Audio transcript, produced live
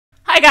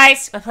Hi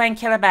guys, we're playing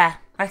Killer Bear.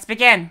 Let's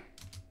begin.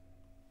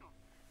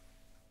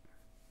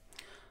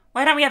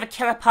 Why don't we have a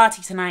killer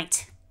party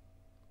tonight?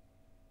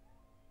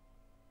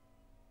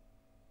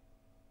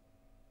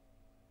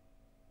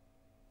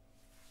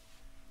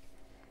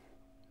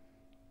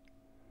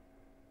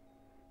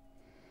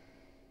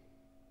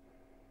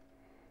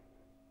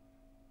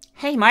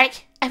 Hey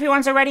Mike,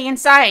 everyone's already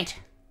inside.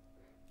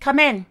 Come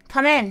in,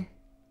 come in.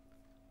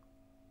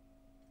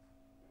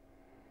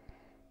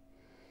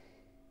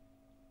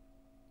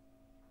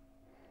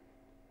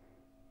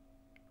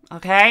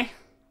 Okay.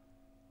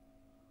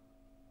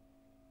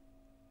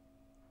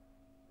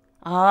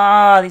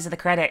 Oh, these are the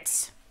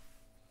credits.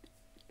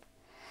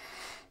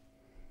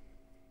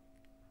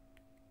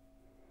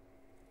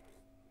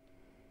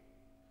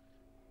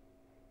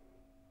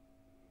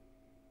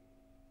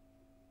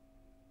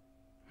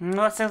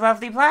 What's so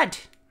lovely blood?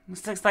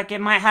 This looks like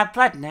it might have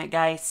blood in it,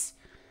 guys.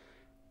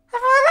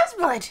 Everyone loves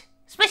blood,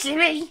 especially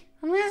me.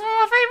 I mean, it's one of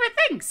my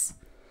favourite things.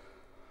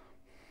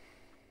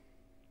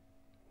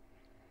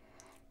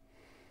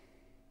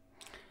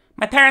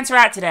 My parents are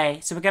out today,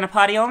 so we're going to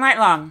party all night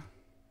long.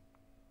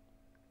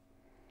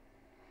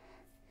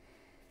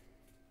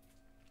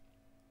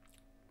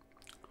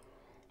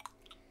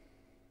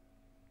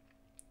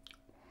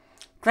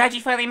 Glad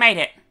you finally made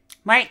it.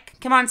 Mike,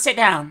 come on, sit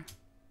down.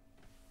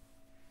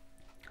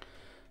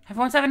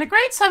 Everyone's having a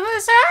great time. We're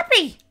so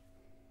happy.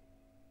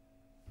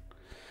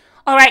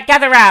 Alright,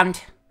 gather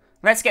round.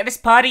 Let's get this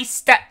party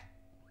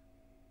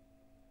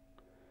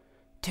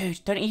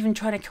Dude, don't even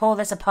try to call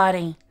this a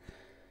party.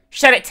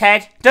 Shut it,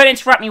 Ted. Don't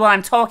interrupt me while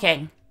I'm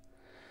talking.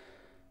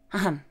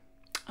 I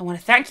want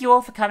to thank you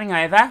all for coming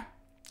over.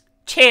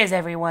 Cheers,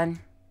 everyone.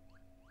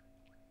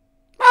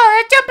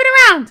 Oh, they're jumping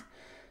around.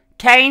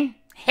 Kane,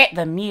 hit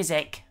the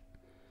music.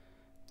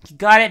 You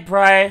got it,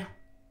 bro.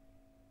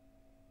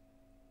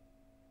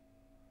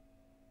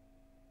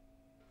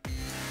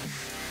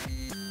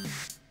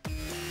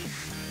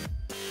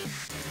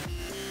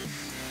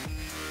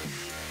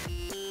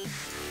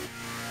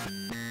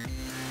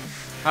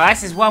 Oh,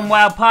 this is one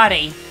wild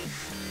party.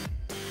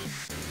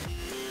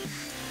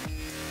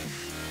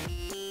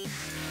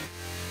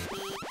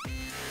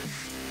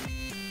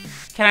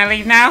 Can I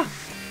leave now?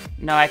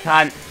 No, I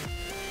can't.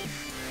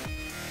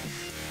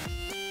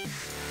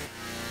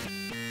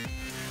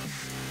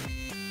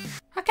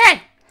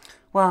 Okay.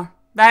 Well,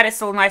 that is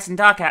still nice and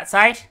dark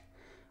outside.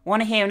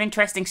 Want to hear an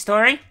interesting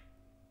story?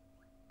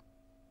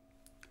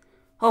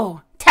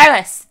 Oh, tell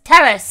us!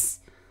 Tell us!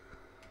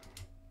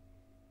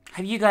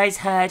 Have you guys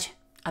heard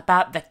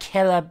about the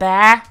Killer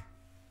Bear?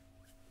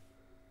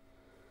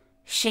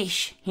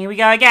 Sheesh, here we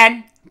go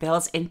again.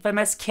 Bill's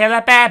infamous Killer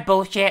Bear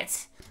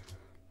bullshit.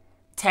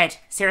 Ted,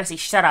 seriously,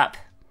 shut up.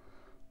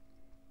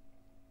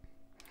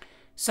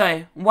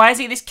 So, why is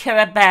he this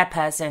Killer Bear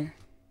person?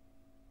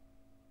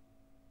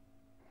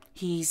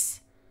 He's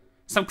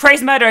some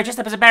crazy murderer dressed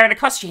up as a bear in a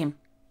costume.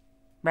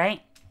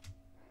 Right?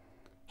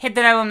 Hit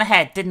the nail on the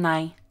head, didn't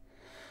I?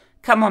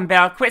 Come on,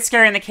 Bill, quit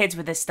scaring the kids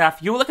with this stuff.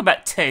 You'll look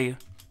about 2.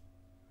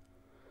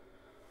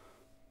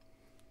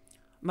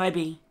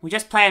 Moby, we're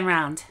just playing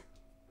around.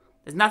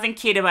 There's nothing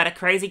cute about a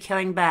crazy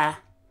killing bear.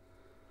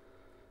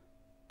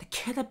 The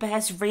Killer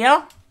Bear's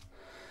real?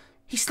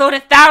 He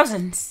slaughtered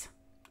thousands.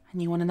 And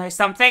you want to know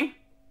something?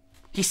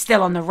 He's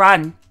still on the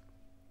run.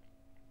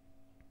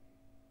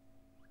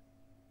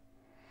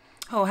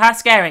 Oh, how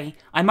scary.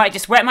 I might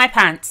just wet my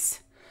pants.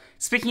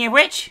 Speaking of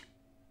which,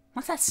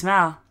 what's that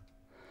smell?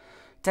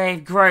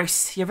 Dave,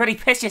 gross. You really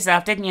pissed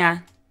yourself, didn't you?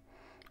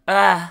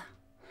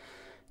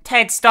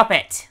 Ted, stop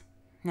it.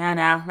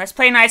 Now, let's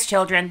play nice,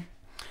 children.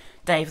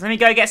 Dave, let me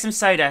go get some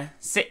soda.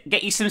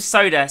 Get you some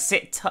soda.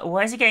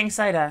 Why is he getting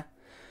soda?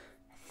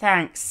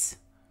 Thanks.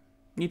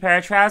 New pair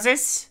of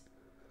trousers?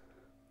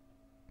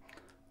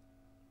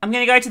 I'm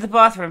gonna go to the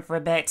bathroom for a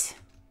bit.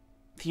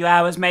 A few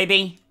hours,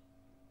 maybe.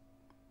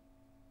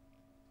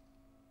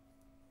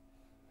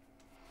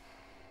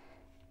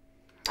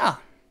 Oh,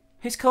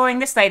 who's calling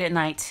this late at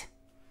night?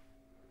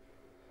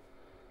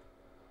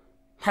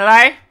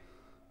 Hello?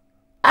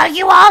 Are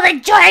you all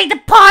enjoying the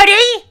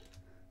party?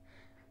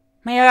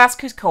 May I ask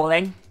who's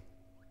calling?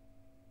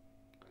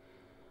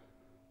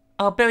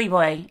 Oh, Billy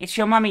boy, it's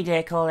your mummy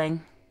dear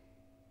calling.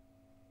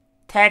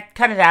 Ted,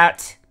 cut it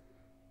out.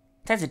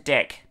 Ted's a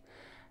dick.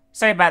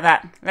 Sorry about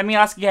that. Let me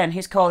ask again,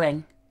 who's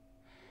calling?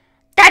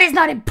 That is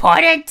not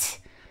important,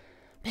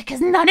 because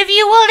none of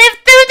you will live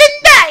through the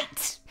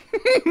night!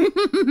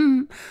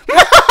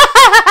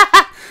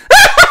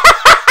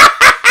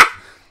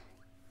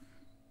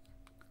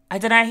 I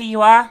don't know who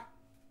you are,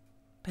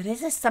 but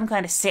is this some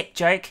kind of sick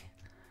joke?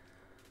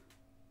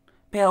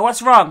 Bill,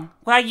 what's wrong?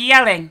 Why are you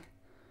yelling?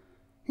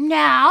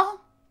 Now,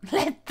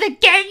 let the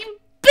game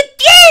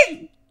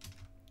begin!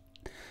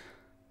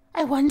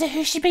 I wonder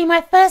who should be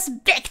my first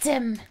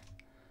victim.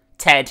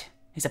 Ted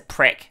is a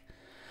prick.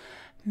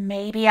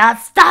 Maybe I'll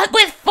start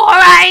with Four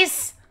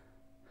Eyes.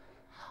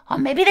 Or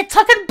maybe the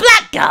token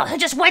black girl who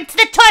just went to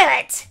the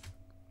toilet.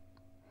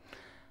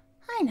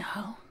 I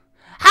know.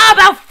 How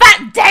about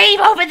Fat Dave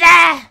over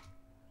there?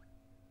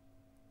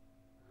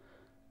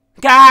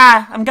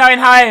 Gah! I'm going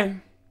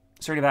home.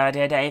 It's a really bad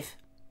idea, Dave.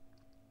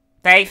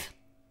 Dave?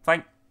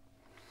 Fine.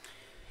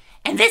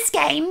 In this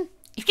game,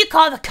 if you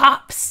call the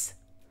cops,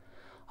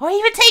 or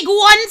even take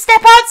one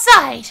step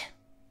outside,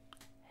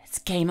 it's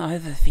game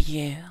over for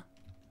you.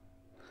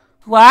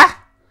 What?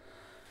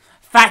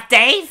 Fat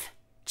Dave?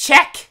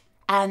 Check.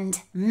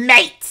 And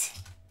mate.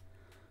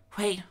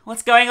 Wait,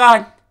 what's going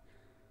on?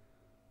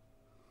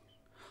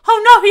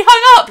 Oh no, he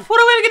hung up!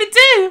 What are we gonna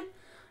do?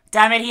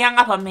 Damn it, he hung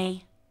up on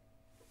me.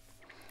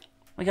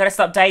 We gotta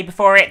stop Dave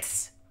before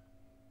it's...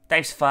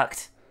 Dave's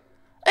fucked.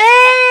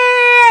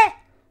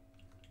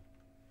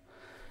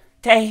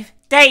 Dave,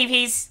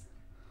 he's...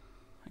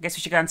 I guess we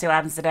should go and see what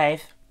happens to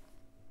Dave.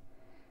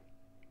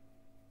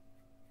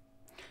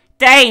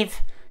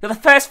 Dave, you're the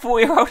first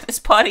 4-year-old at this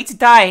party to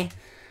die.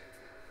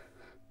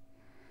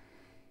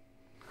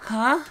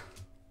 Huh?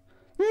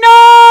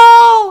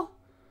 No!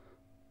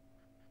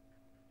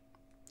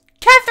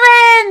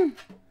 Catherine!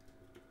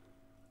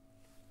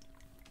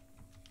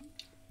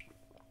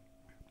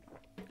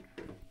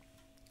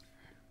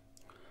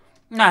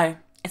 No,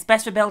 it's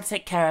best for Bill to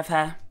take care of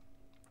her.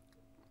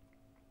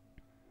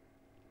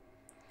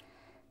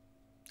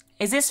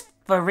 Is this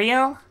for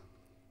real?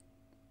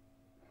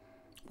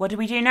 What do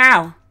we do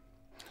now?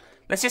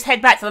 Let's just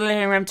head back to the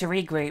living room to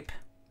regroup.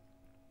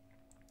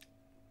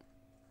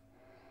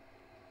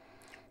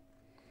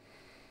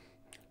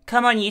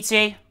 Come on, you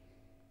two.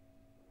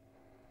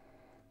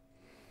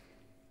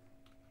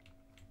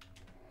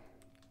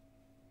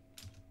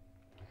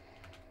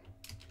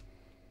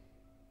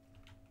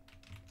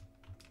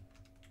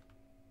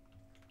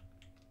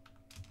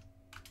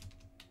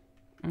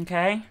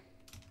 Okay.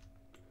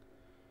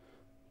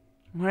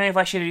 I'm wondering if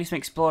I should do some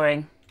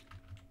exploring.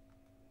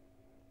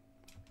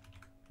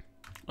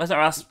 There's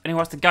nowhere else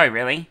anywhere else to go,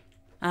 really.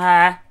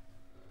 I'm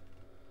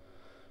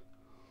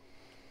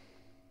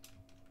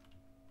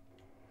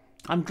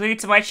glued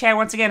to my chair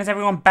once again as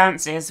everyone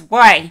bounces.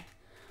 Why?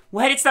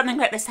 Where did something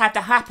like this have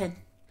to happen?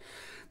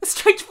 The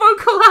strange phone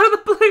call out of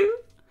the blue.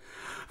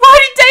 Why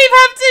did Dave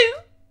have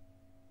to?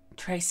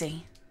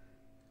 Tracy.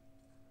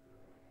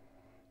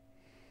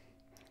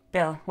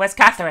 Bill, where's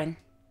Catherine?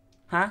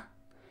 Huh?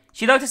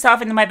 She locked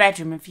herself into my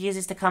bedroom and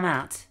refuses to come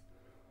out.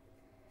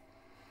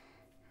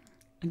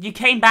 And you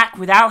came back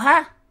without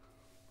her?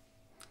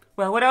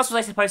 Well, what else was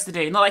I supposed to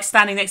do? Not like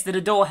standing next to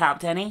the door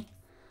helped any.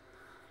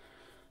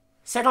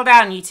 Settle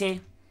down, you two.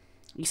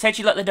 You said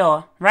you locked the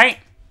door, right?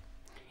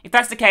 If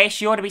that's the case,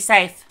 you ought to be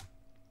safe.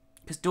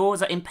 Because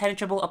doors are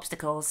impenetrable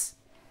obstacles.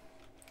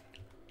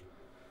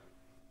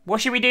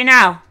 What should we do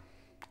now?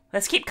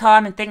 Let's keep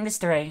calm and think this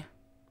through.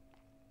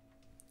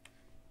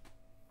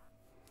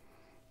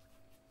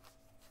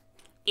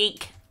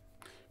 Eek.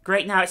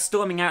 Great, now it's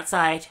storming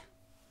outside.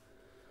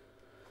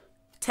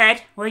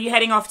 Ted, where are you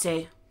heading off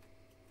to?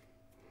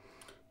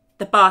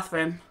 The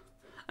bathroom.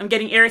 I'm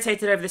getting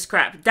irritated over this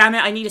crap. Damn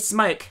it, I need a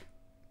smoke.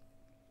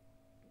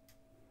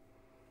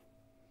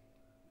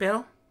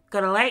 Bill,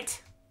 got a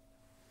light?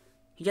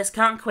 You just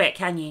can't quit,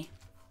 can you?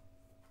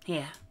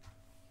 Here.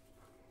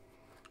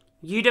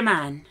 You the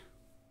man.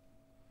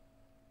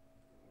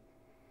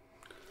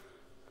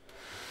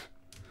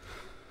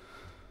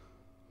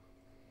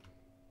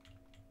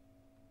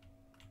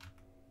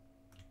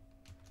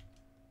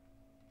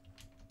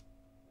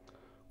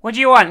 What do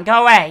you want?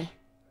 Go away.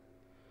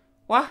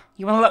 What?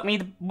 You want to lock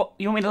me?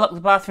 You want me to lock the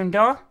bathroom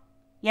door?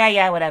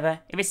 Yeah,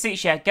 whatever. If it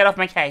suits you, get off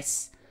my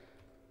case.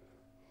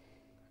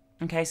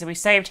 Okay, so we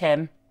saved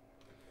him.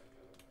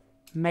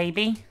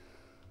 Maybe.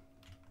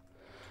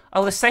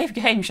 Oh, the save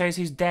game shows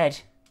who's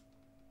dead.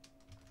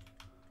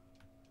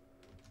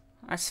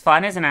 That's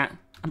fun, isn't it?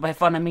 And by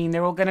fun, I mean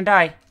they're all gonna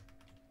die.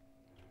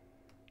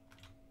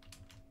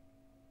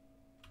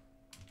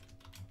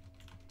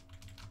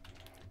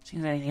 See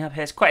if there's anything up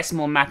here. It's quite a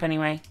small map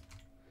anyway.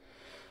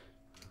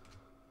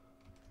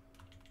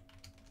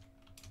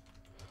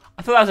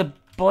 I thought that was a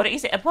body.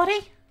 Is it a body?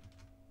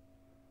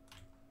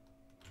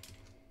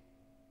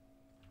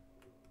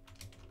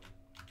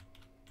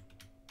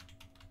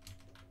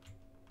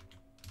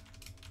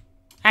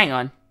 Hang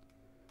on.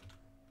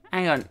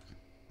 Hang on.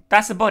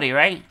 That's the body,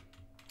 right?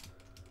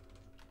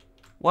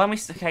 Why am we...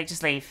 Okay,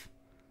 just leave.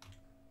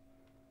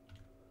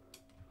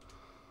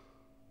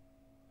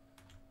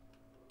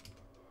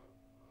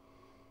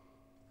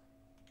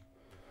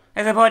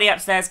 There's a body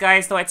upstairs,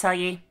 guys. Thought I'd tell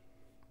you.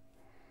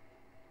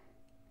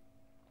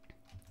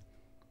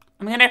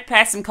 I'm gonna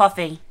prepare some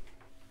coffee.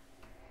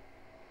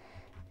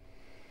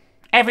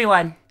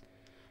 Everyone.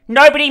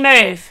 Nobody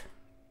move.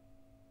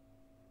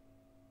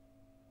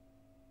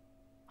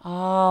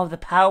 Oh, the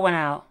power went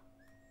out.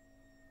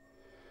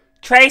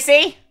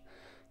 Tracy?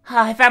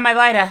 Oh, I found my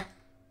lighter.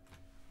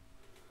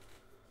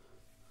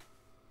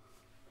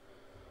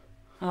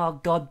 Oh,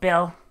 God,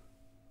 Bill.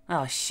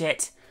 Oh,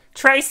 shit.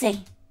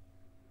 Tracy!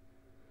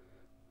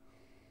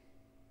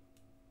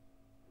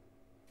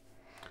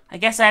 I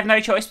guess I have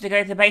no choice but to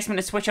go to the basement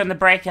and switch on the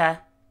breaker.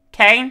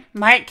 Kane?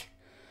 Mike?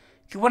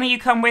 Could one of you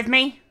come with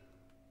me?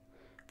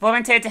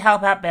 Volunteered to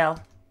help out Bill.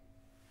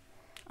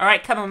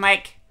 Alright, come on,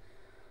 Mike.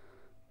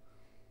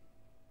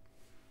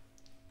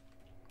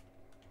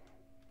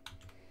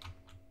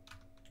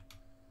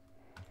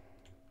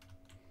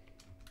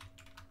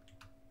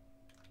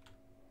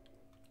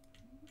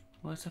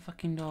 Where's the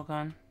fucking door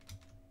gone?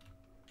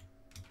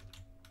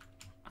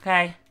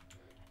 Okay.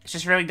 It's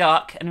just really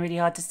dark and really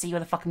hard to see where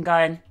the fuck I'm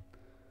going.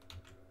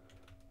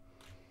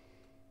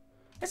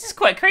 This is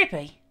quite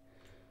creepy.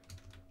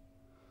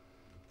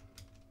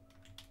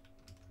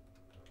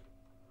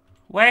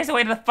 Where's the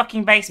way to the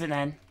fucking basement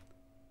then?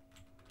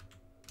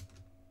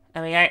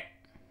 There we go.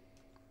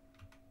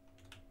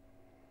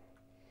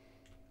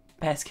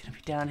 Bear's gonna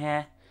be down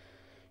here.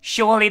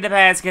 Surely the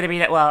bear's gonna be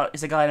that. Well,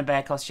 it's a guy in a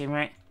bear costume,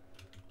 right?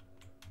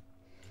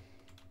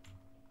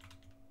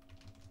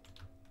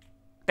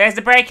 There's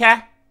the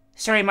breaker.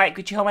 Sorry, Mike,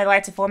 could you hold my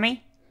lighter for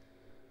me?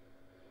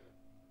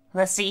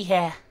 Let's see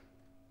here.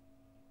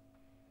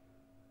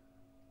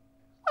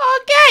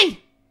 Okay!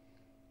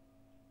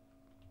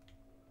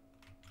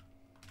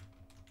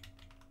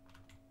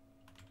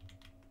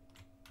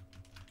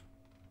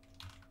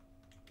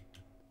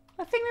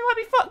 I think we might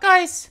be fucked,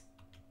 guys.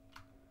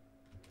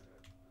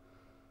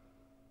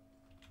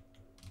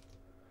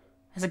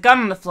 There's a gun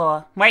on the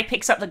floor. Mike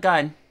picks up the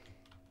gun.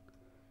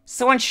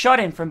 Someone shot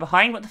him from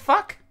behind. What the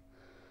fuck?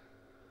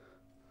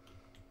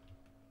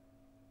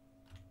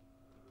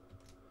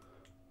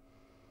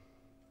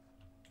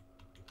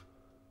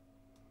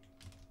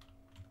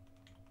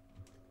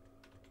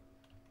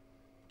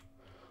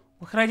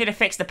 What can I do to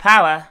fix the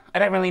power? I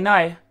don't really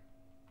know.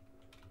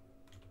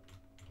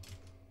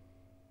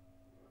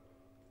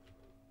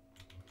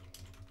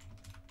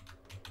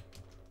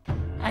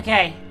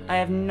 Okay, I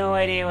have no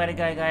idea where to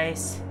go,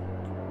 guys.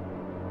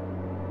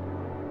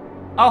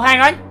 Oh, hang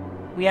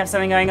on! We have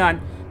something going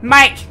on.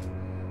 Mike!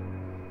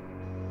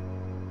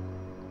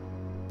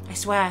 I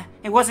swear,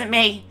 it wasn't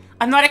me.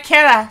 I'm not a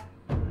killer!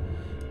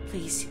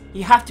 Please,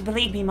 you have to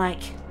believe me,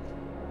 Mike.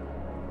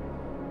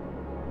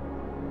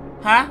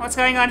 Huh? What's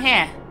going on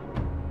here?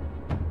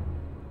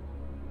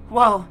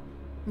 Whoa.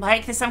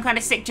 Mike, there's some kind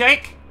of sick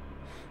joke?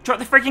 Drop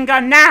the freaking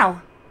gun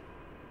now!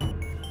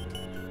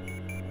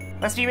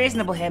 Let's be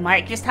reasonable here,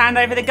 Mike. Just hand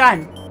over the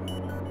gun.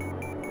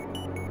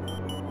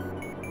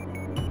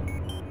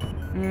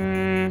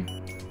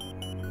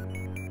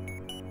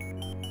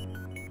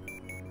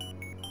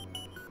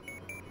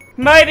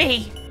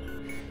 Moby!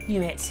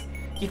 Knew it.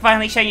 You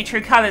finally show your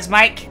true colours,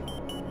 Mike.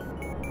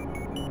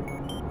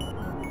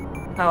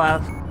 Oh well.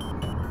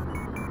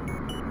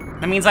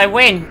 That means I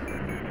win.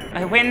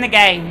 I win the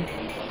game.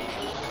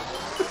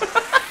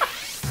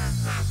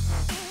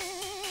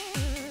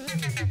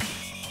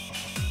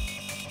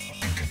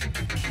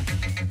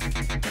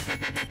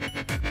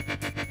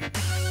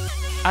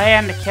 I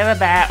am the killer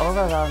bear all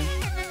along.